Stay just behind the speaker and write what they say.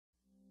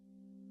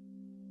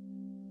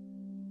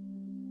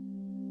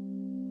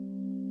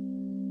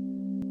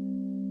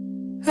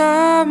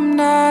I'm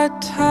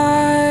not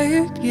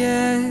tired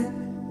yet.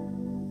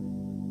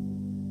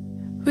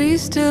 We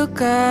still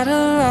got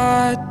a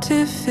lot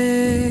to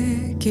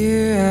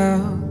figure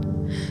out.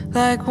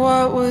 Like,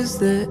 what was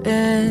the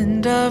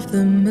end of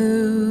the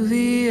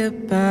movie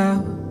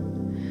about?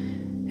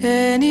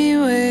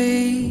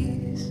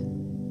 Anyways,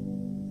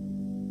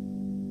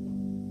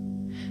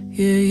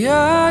 you're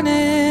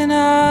yawning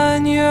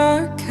on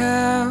your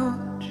couch.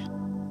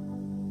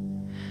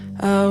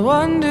 I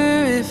wonder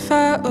if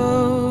I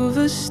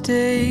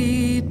overstayed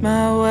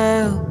my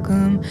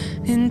welcome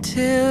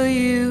until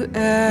you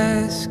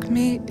ask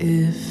me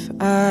if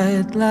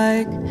I'd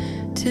like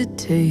to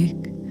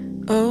take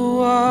a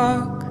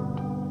walk.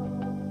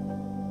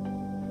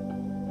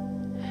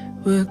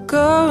 We're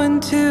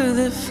going to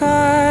the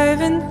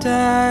Five and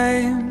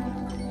Dime,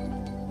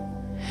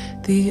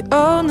 the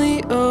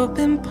only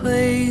open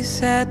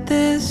place at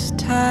this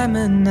time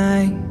of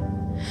night.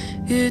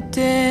 You're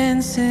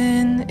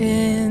dancing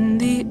in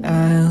the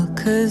aisle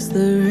 'cause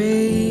the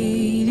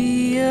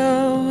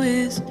radio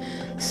is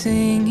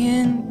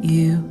singing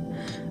you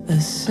a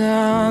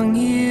song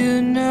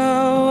you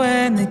know,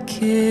 and the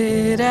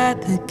kid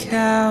at the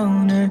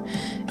counter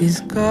is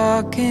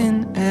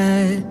gawking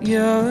at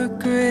your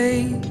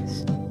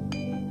grace.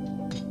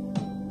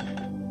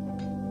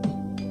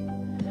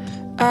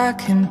 I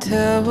can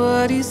tell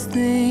what he's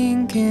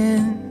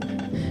thinking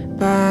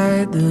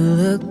by the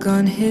look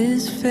on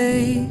his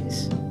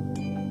face.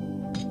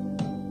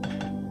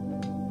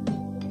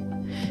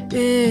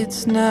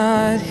 It's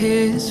not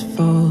his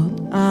fault,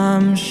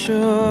 I'm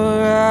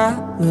sure I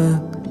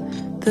look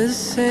the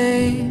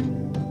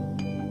same.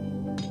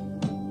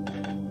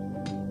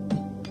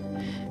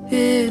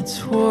 It's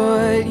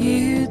what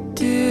you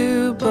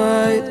do,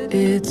 but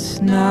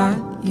it's not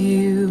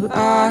you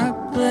I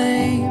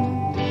blame.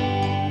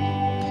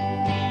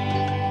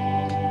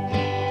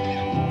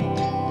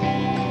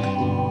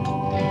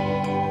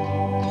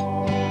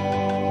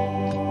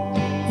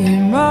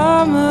 Your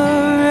mama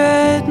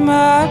read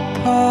my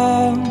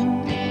palm.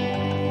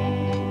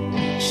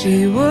 She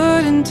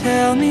wouldn't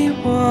tell me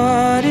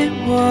what it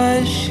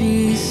was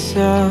she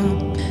saw,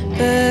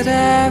 but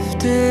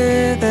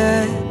after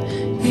that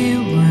you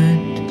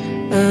weren't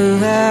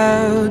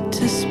allowed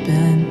to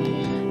spend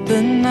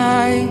the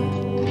night.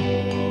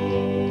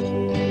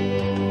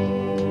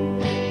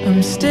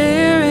 I'm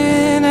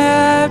staring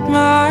at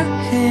my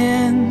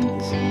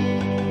hands,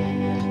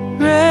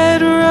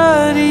 red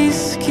ruddy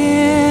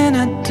skin.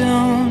 I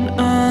don't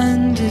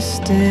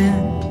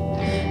understand.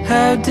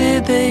 How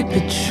did they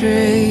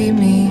betray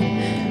me?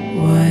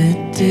 What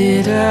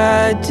did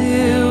I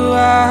do?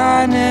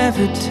 I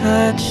never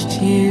touched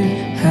you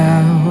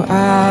how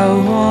I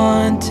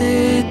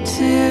wanted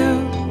to.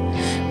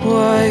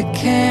 What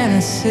can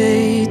I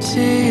say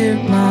to your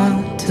mom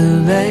to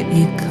let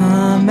you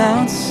come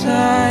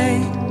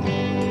outside?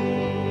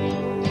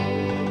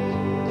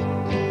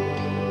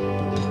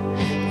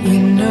 You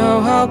know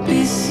I'll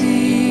be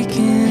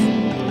seeking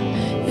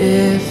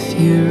if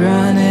you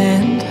run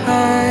and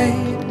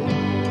hide.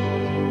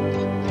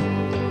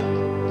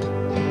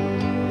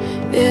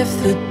 If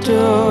the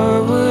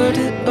door were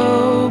to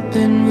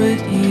open,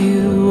 would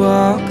you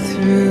walk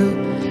through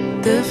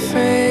the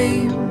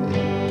frame?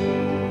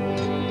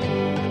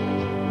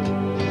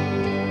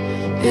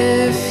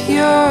 If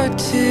you're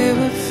too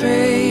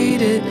afraid,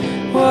 it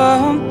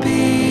won't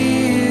be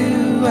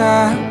you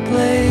I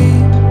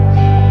blame.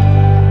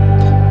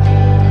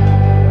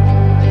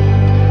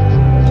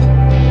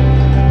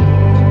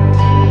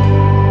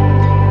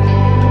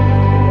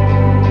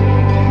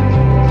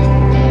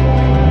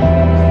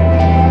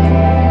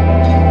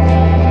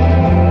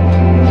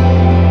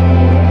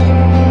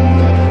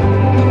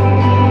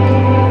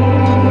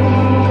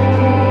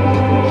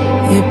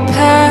 You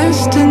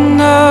passed a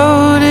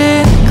note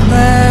in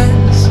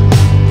class,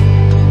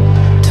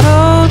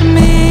 told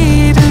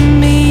me to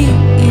meet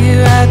you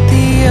at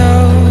the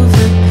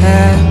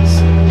overpass.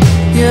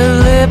 Your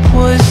lip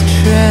was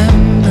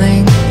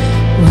trembling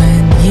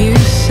when you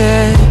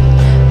said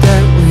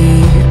that we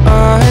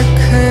are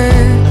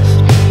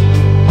cursed.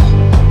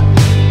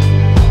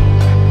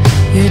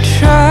 You're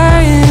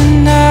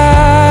trying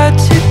not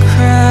to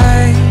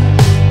cry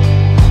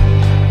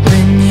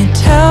when you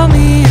tell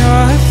me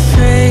you're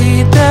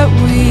afraid that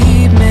we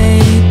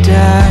made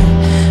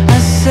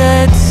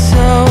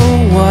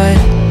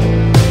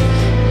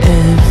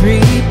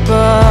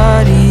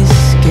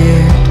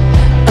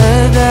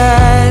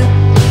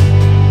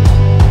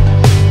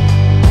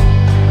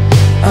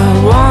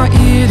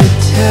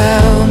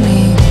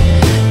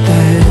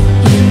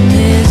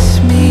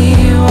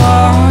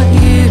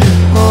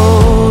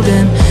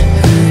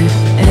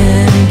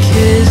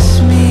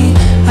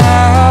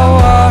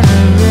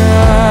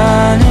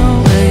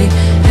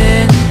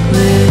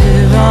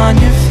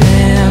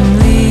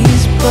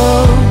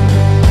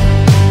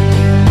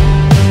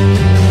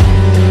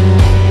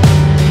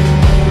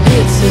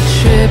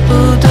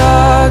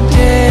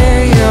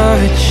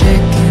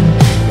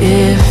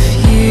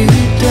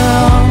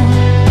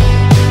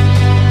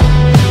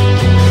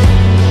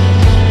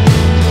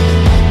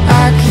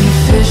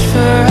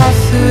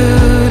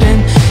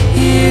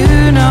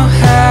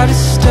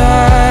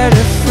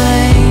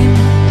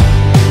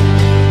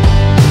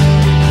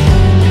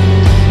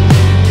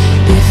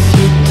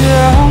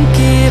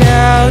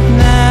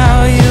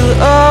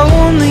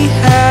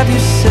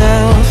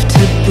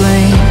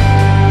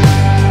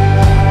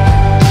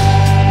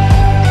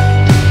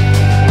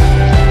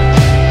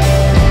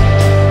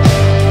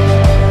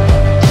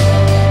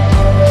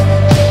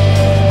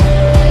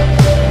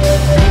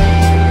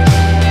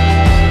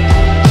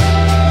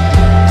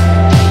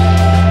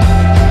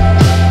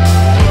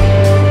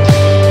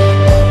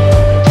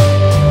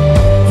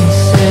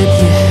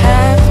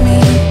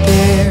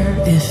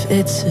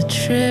It's a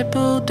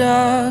triple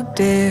dog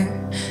dare,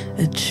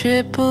 a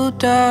triple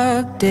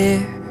dog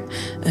dare,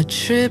 a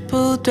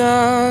triple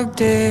dog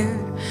dare,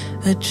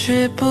 a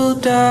triple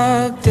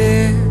dog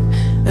dare,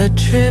 a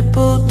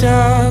triple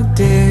dog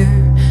dare,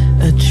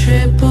 a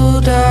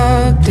triple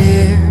dog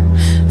dare,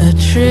 a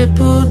triple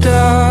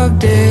dog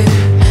dare,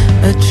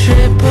 a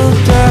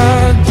triple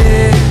dog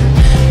dare,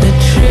 a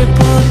triple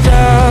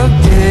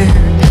dog dare,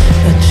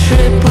 a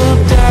triple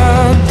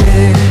dog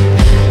dare,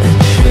 a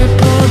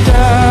triple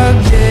dog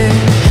dare,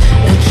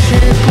 a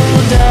triple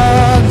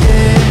dog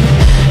dare,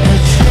 a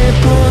triple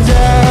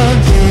dog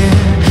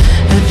dare,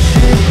 a triple dog dare, a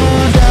triple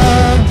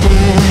dog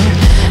dare,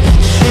 a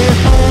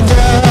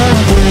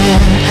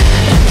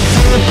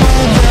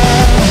triple dog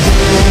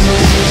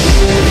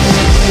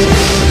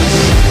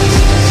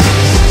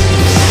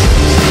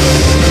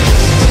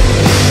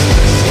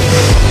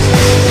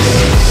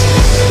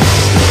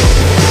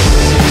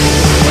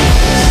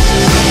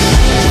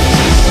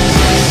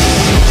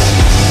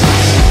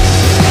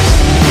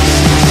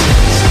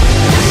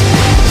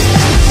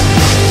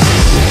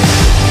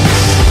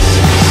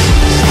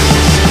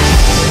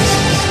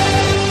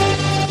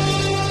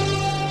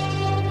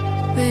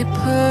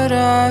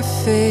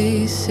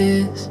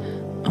faces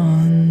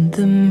on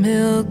the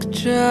milk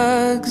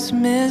jugs,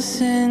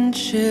 missing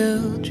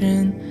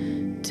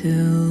children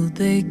till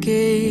they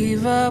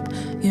gave up.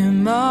 Your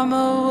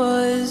mama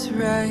was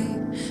right,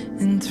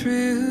 and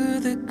through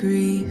the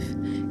grief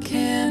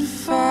can't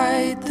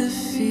fight the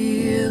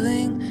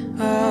feeling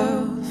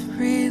of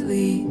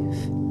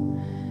relief.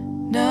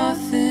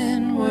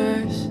 Nothing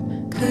worse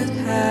could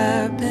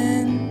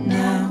happen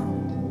now.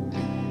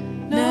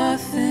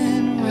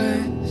 Nothing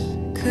worse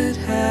could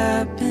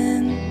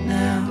happen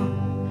now.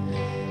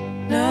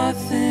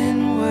 Nothing